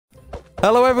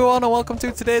Hello everyone and welcome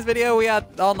to today's video. We are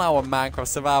on our Minecraft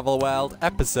Survival World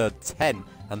episode 10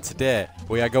 and today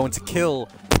we are going to kill,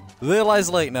 realise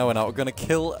late now we're not, we're going to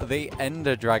kill the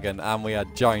Ender Dragon and we are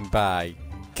joined by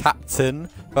Captain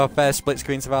for our first split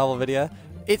screen survival video.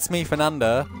 It's me,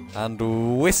 Fernando,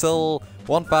 and Whistle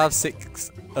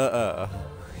 156.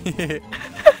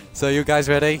 So you guys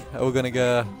ready? Are we going to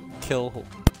go kill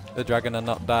the dragon and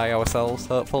not die ourselves,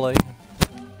 hopefully?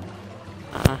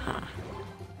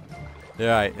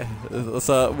 Yeah, right,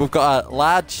 so we've got a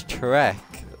large trek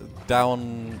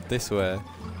down this way.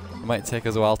 It might take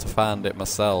us a while to find it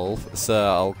myself, so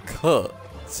I'll cut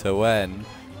to when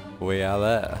we are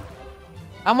there.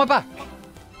 And we're back!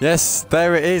 Yes,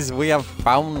 there it is. We have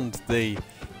found the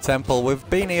temple. We've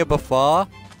been here before,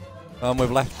 and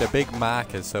we've left a big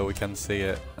marker so we can see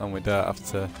it, and we don't have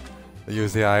to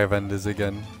use the Eye of Enders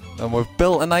again. And we've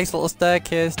built a nice little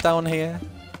staircase down here.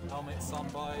 Helmets on,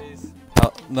 boys.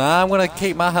 Nah, I'm going to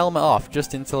keep my helmet off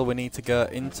just until we need to go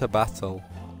into battle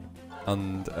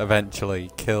and eventually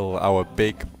kill our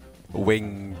big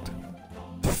winged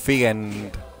friend.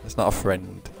 It's not a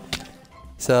friend.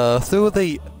 So through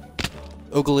the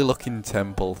ugly looking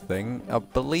temple thing, I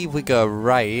believe we go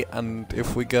right, and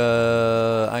if we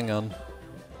go... hang on.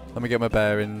 Let me get my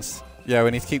bearings. Yeah,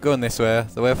 we need to keep going this way,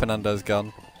 the way Fernando's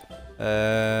gone.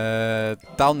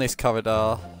 Down this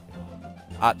corridor.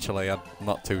 Actually, I'm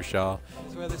not too sure.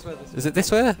 This way. Is it this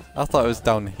way? I thought it was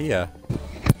down here.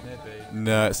 Maybe.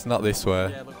 No, it's not this way.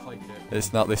 Yeah, it looks like it.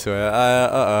 It's not this way.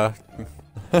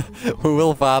 We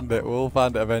will find it. We'll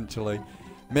find it eventually.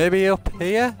 Maybe up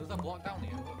here? There's a block down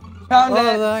here. Found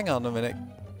it! Hang on a minute.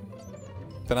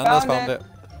 Fernando's found it.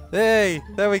 Hey,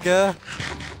 there we go.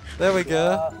 There we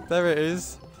go. There it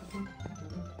is.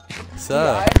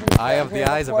 So, I have the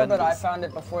eyes of Enders. But I found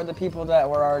it before the people that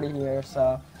were already here,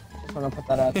 so just want to put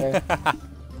that out there.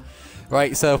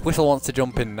 Right, so if Whistle wants to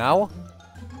jump in now.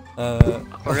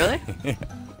 Really?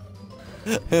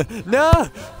 No!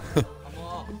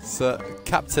 So,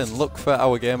 Captain, look for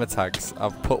our gamer tags.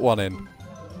 I've put one in.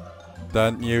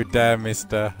 Don't you dare,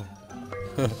 mister.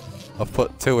 I've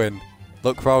put 2 in.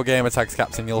 Look for our gamer tags,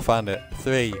 Captain, you'll find it.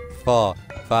 3, 4,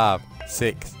 5,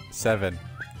 6, 7,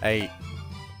 8,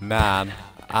 9,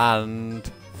 and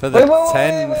for the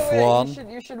 10th one...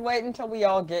 You should wait until we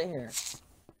all get here.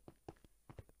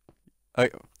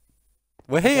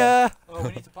 We're here! Oh, we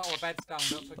need to put our beds down,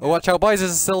 don't forget. Oh, watch out, boys,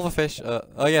 there's a silverfish.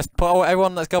 Oh yes,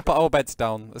 everyone, let's go put our beds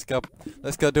down. Let's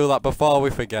go do that before we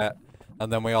forget.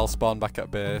 And then we all spawn back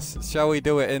at base. Shall we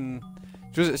do it in...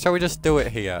 shall we just do it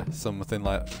here? Something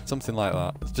like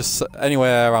that. Just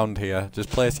anywhere around here. Just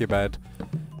place your bed.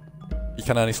 You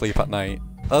can only sleep at night.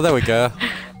 Oh, there we go.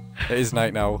 It is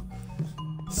night now.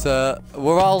 So,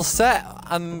 we're all set,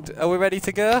 and are we ready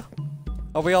to go?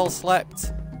 Are we all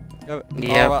slept?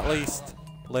 Yeah. Or at least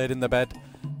laid in the bed.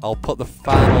 I'll put the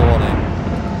final one in.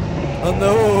 Oh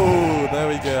no! There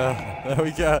we go. There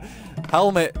we go.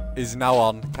 Helmet is now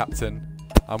on, Captain.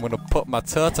 I'm going to put my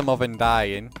totem of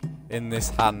undying in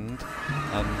this hand,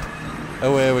 and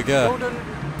away we go.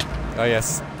 Oh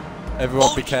yes.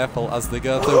 Everyone be careful as they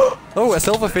go through. Oh, a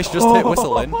silverfish just hit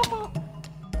Whistle in.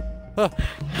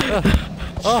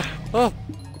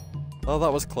 Oh,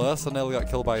 that was close. I nearly got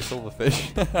killed by a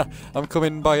silverfish. I'm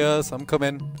coming, boys. I'm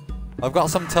coming. I've got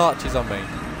some torches on me.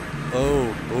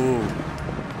 Oh.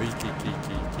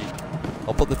 Keek.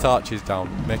 I'll put the torches down.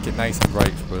 Make it nice and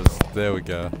bright for us. There we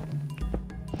go.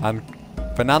 And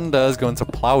Fernando's going to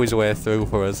plough his way through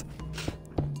for us.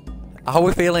 How are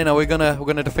we feeling? Are we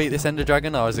gonna defeat this Ender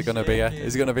Dragon, or is it gonna be a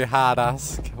hard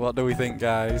ask? What do we think,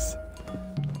 guys?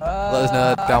 Let us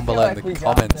know down below in the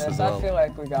comments as well. I feel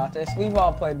like we got this. We've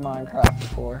all played Minecraft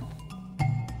before.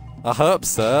 I hope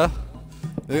so.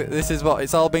 This is what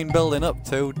it's all been building up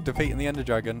to, defeating the Ender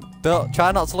Dragon.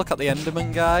 Try not to look at the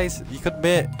Enderman, guys. You could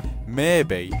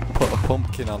maybe put a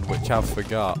pumpkin on, which I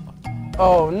forgot.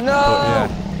 Oh no! But yeah.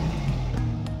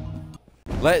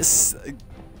 Let's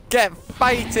get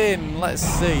fighting. Let's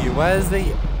see. Where's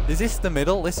the... is this the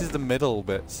middle? This is the middle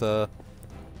bit, so...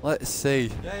 let's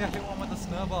see. Yeah, hit one with the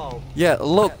snowball. Yeah,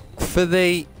 look for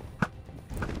the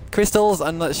crystals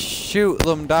and let's shoot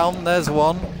them down. There's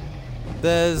one.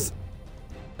 There's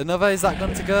another. Is that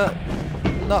going to go?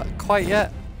 Not quite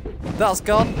yet. That's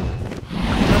gone. And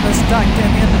then there's that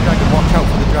getting the Ender Dragon. Watch out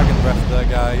for the dragon breath there,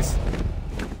 guys.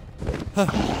 Up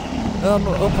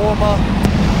one more.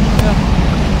 Yeah.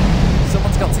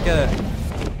 Someone's got to get it.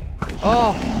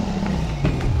 Oh,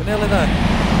 we're nearly there.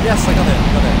 Yes, I got it.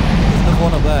 There's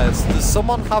one up there. Does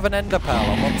someone have an ender pearl?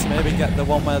 I want to maybe get the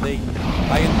one where the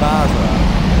iron bars are.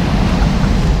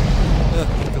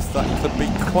 Because that could be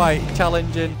quite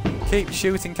challenging. Keep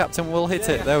shooting, Captain. We'll hit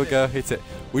it. There we go. Hit it.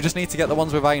 We just need to get the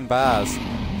ones with iron bars.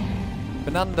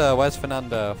 Fernando, where's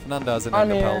Fernando? Fernando has an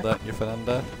ender pearl, don't you,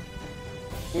 Fernando?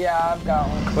 Yeah, I've got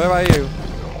one. Where are you?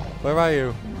 Where are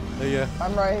you? Are you?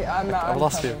 I'm right. I've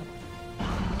lost you.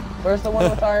 Where's the one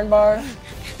with iron bar?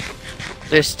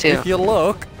 There's two. If you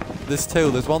look, there's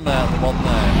two. There's one there and one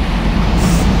there.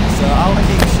 So I'll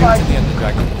keep shooting the ender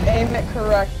dragon. Aim it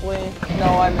correctly.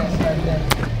 No, I missed. I did.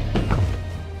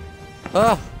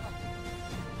 Ah.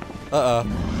 Uh-oh.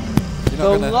 You're not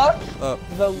gonna... luck. Oh.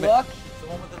 The luck The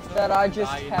one with the turtle that I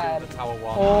just died in had. the tower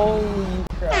one. Holy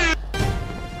crap.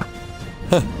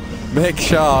 Make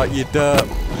sure you don't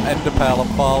ender pearl and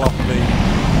fall off the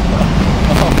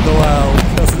well,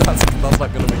 because that's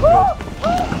not going to be good.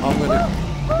 I'm going to...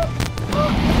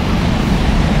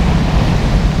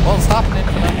 What's happening,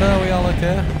 Fernando? Are we all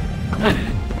okay?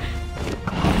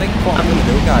 I think what I'm going to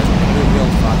do, guys, I'm going to do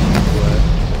real fast way.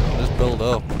 Just build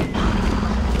up.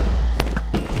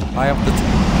 I have the...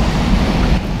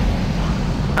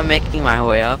 I'm making my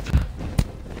way up.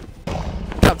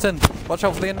 Captain, watch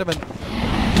out for the enderman.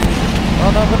 Oh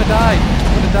no, I'm gonna die!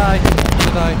 I'm gonna die! I'm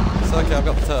gonna die! It's okay, I've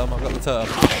got the totem, I've got the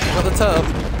totem. I've got the totem!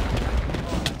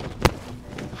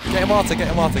 Get in water, get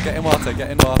in water, get in water,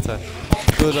 get in water.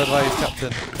 Good advice,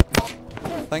 Captain.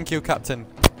 Thank you, Captain.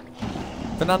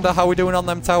 Fernando, how are we doing on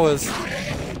them towers?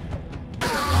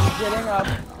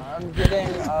 I'm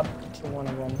getting up to one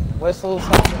of them. Whistle's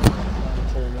helping.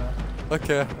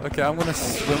 Okay, okay, I'm gonna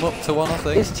swim up to one, I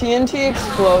think. Is TNT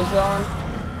explosion?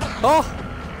 Oh!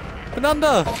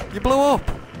 Fernando, you blew up!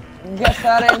 Guess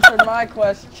that answered my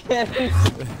question.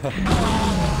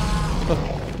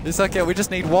 It's okay, we just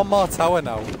need one more tower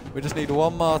now. We just need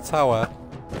one more tower,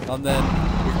 and then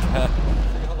we can...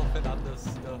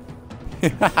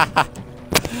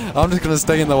 I'm just gonna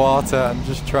stay in the water and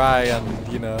just try and,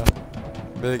 you know,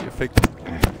 fix...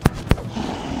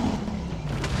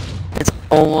 It's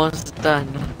almost done.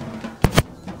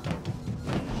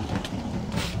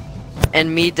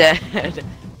 And me dead.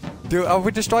 Have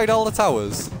we destroyed all the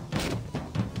towers?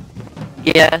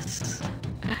 Yes.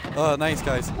 Oh, nice,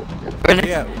 guys. Fernando.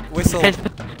 Yeah, Whistle.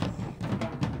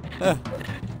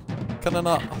 Can I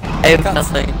not? I have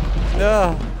nothing.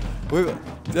 Yeah.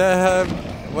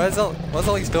 Where's all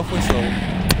your stuff, Whistle?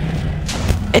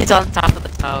 It's on top of the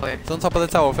tower. It's on top of the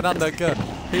tower. Fernando, go.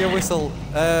 Here, Whistle.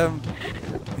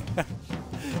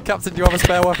 Captain, do you have a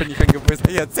spare weapon you can give Whistle?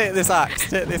 Here, take this axe.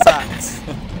 Take this axe.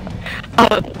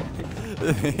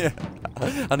 Yeah.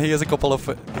 And here's a couple of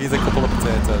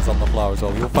potatoes on the floor as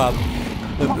well. You'll find.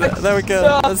 There we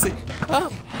go. Let's see. Ah.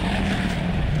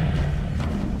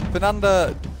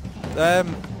 Fernando,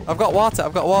 I've got water.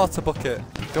 I've got a water bucket.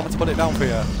 Do you want me to put it down for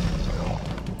you?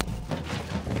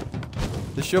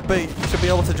 You should be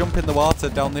able to jump in the water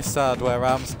down this side where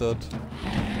I'm stood.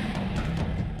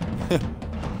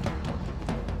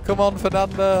 Come on,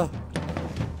 Fernando.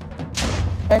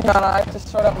 Hang on, I have to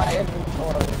sort out my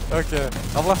inventory. Okay,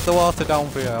 I've left the water down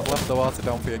for you.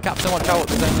 Captain, watch out,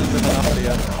 there's enemies after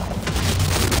you.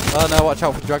 Oh no, watch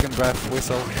out for dragon breath,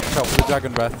 Whistle. Watch out for the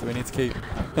dragon breath, we need to keep...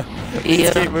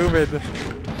 keep moving.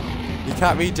 You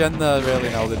can't regen there really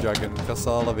now, the dragon, because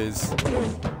all of his...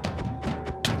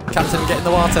 Captain, get in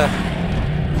the water!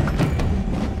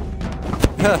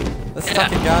 Let's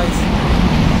attack it, guys.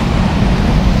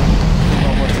 I don't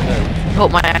know what to do.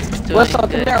 Hope my axe is doing Whistle, come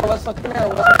good. here, Whistle, come here. I'm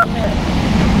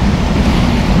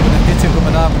gonna hit it with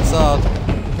my diamond sword.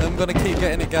 I'm gonna keep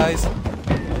getting it, guys.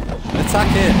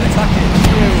 Attack it,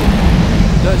 shoot!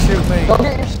 Don't shoot me. Go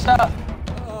get your stuff.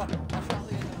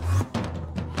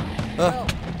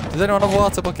 Does anyone have a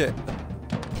water bucket?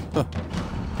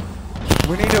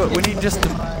 we need just a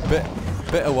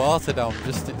bit of water down,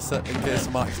 just in case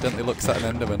someone accidentally looks at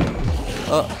an enderman.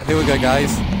 Oh, here we go,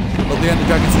 guys. Look, the ender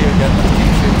dragon's here again. Let's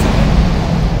keep shooting it.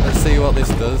 Let's see what this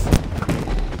does.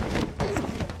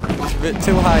 It's a bit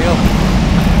too high up.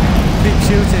 Keep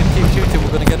shooting.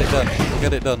 We're gonna get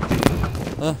it done.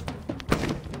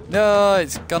 No,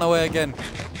 it's gone away again.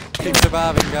 Keep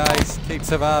surviving, guys. Keep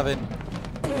surviving.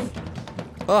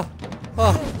 Oh.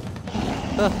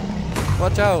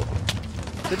 Watch out.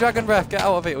 The dragon breath, get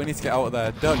out of it. We need to get out of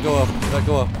there. Don't go up.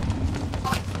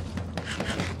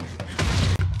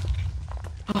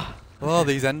 Oh,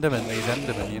 these endermen,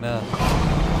 you know.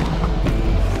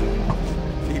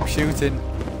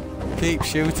 Keep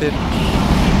shooting.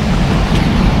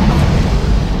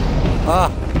 Ah.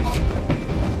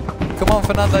 Come on,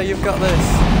 Fernando, you've got this.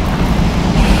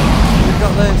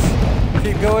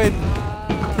 Keep going.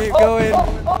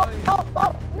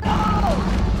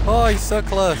 Oh, he's so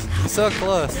close.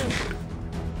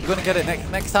 We're gonna get it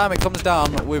next time it comes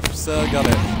down. We've so got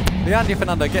it. Behind you,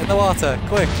 Fernando. Get in the water,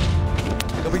 quick.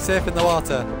 Are we safe in the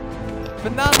water?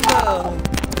 Fernando!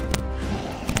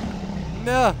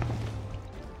 No!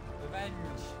 Revenge.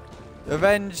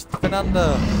 Avenged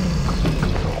Fernando!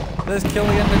 Let's kill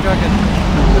the Ender Dragon!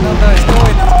 Fernando, it's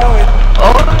going!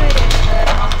 Oh,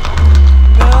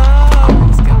 No!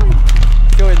 It's going!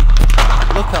 It's going!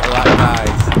 Look at that,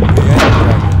 guys! The Ender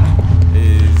Dragon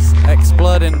is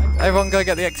exploding! Everyone go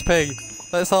get the XP!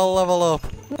 Let's all level up!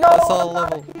 No, Let's all I'm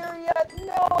level! not here yet.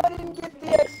 No, I didn't get the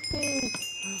XP.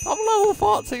 I'm level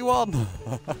 41!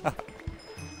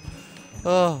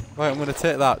 Oh, right, I'm gonna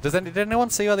take that. Did anyone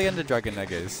see where the Ender Dragon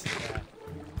egg is?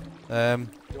 Do I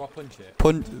punch it?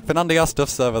 Fernando, your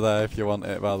stuff's over there if you want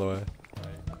it, by the way.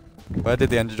 Right. Where did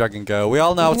the Ender Dragon go? We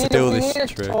all know how to do this need a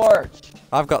trick. torch.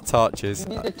 I've got torches.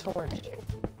 You need a torch.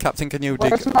 Captain, can you dig?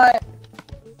 Where's my...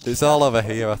 It's all over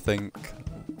here, I think.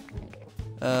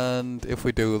 And if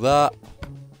we do that,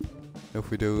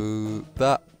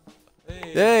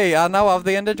 hey, I now have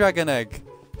the Ender Dragon egg.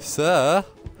 So,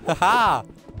 haha!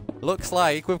 Looks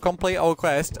like we've completed our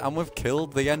quest and we've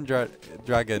killed the Ender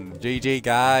Dragon. GG,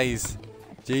 guys.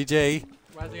 GG.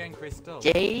 Where's the end crystal?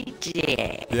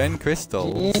 JJ. The end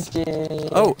crystals. GG.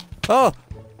 Oh,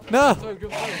 no! So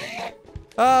good.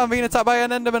 I'm being attacked by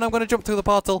an Enderman. I'm going to jump through the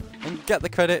portal and get the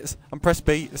credits and press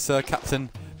B so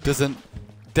Captain doesn't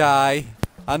die.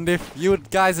 And if you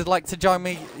guys would like to join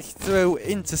me through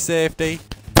into safety,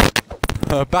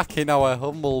 back in our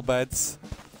humble beds,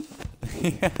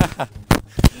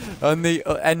 on the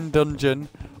end dungeon,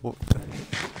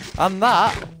 and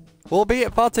that will be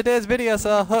it for today's video.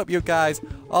 So I hope you guys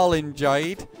all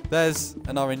enjoyed. There's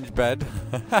an orange bed.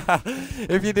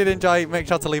 If you did enjoy, make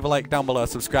sure to leave a like down below,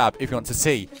 subscribe if you want to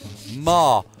see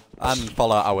more, and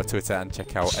follow our Twitter and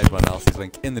check out everyone else's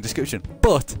link in the description.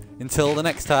 But until the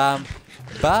next time,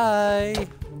 bye.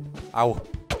 Ow.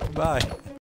 Bye.